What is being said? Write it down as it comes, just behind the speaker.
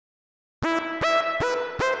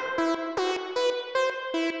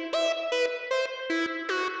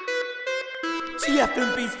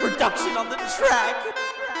GFMBeats production on the track.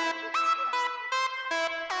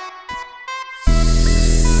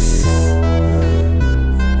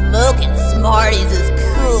 Smoking Smarties is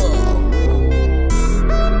cool.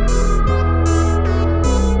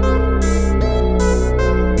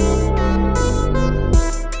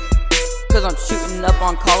 Cause I'm shooting up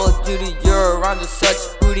on Call of Duty, you're around to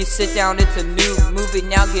such booty. Sit down, it's a new movie,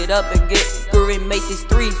 now get up and get groovy. Make these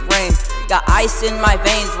threes rain, got ice in my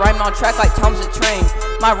veins. Rhyming on track like Tom's a train.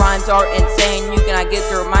 My rhymes are insane, you cannot get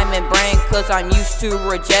through my membrane. Cause I'm used to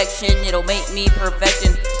rejection, it'll make me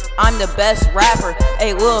perfection. I'm the best rapper,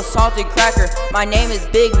 a little salted cracker. My name is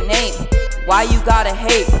Big Nate, why you gotta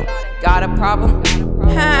hate? Got a problem?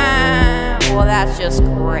 Ha, well that's just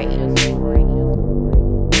great.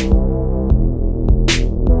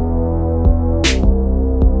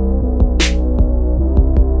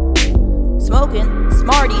 Smoking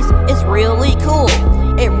Smarties is really cool.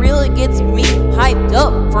 It really gets me hyped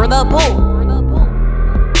up for the bull.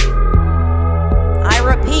 I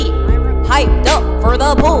repeat, hyped up for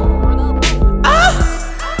the bull.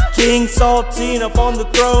 King Saltines up on the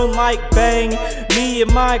throne like bang. Me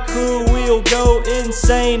and my crew, we'll go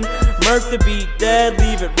insane. Murk the beat dead,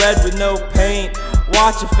 leave it red with no paint.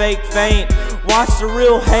 Watch a fake faint, watch the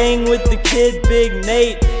real hang with the kid Big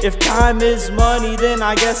Nate. If time is money, then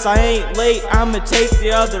I guess I ain't late. I'ma take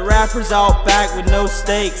the other rappers out back with no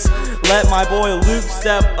stakes. Let my boy Luke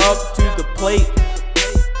step up to the plate.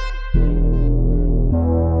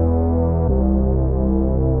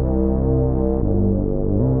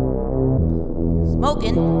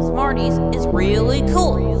 Smoking Smarties is really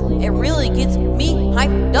cool. It really gets me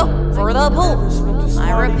hyped up for the bull.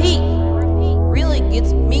 I repeat, really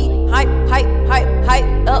gets me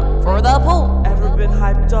hyped up for the bull. Ever been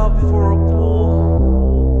hyped up for a bull?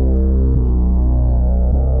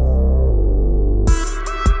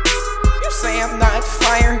 You say I'm not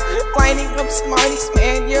fire, lighting up Smarties,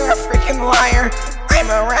 man, you're a freaking liar. I'm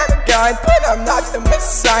a rap god, but I'm not the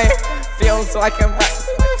messiah. Feels like I'm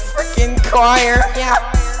freaking choir, yeah.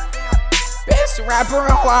 Best rapper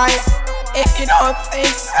alive. If you don't think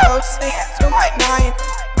so, stand to my 9.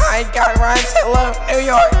 I got rhymes, hello New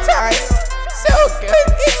York Times. So good,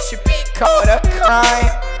 it should be called a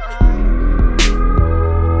crime.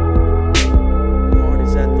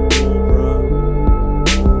 Smarties at the pool, bro.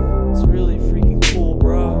 It's really freaking cool,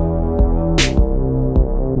 bro.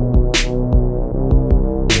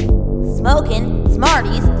 Smoking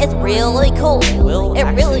Smarties is really cool. It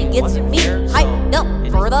really gets me hyped up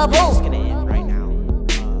for the bull.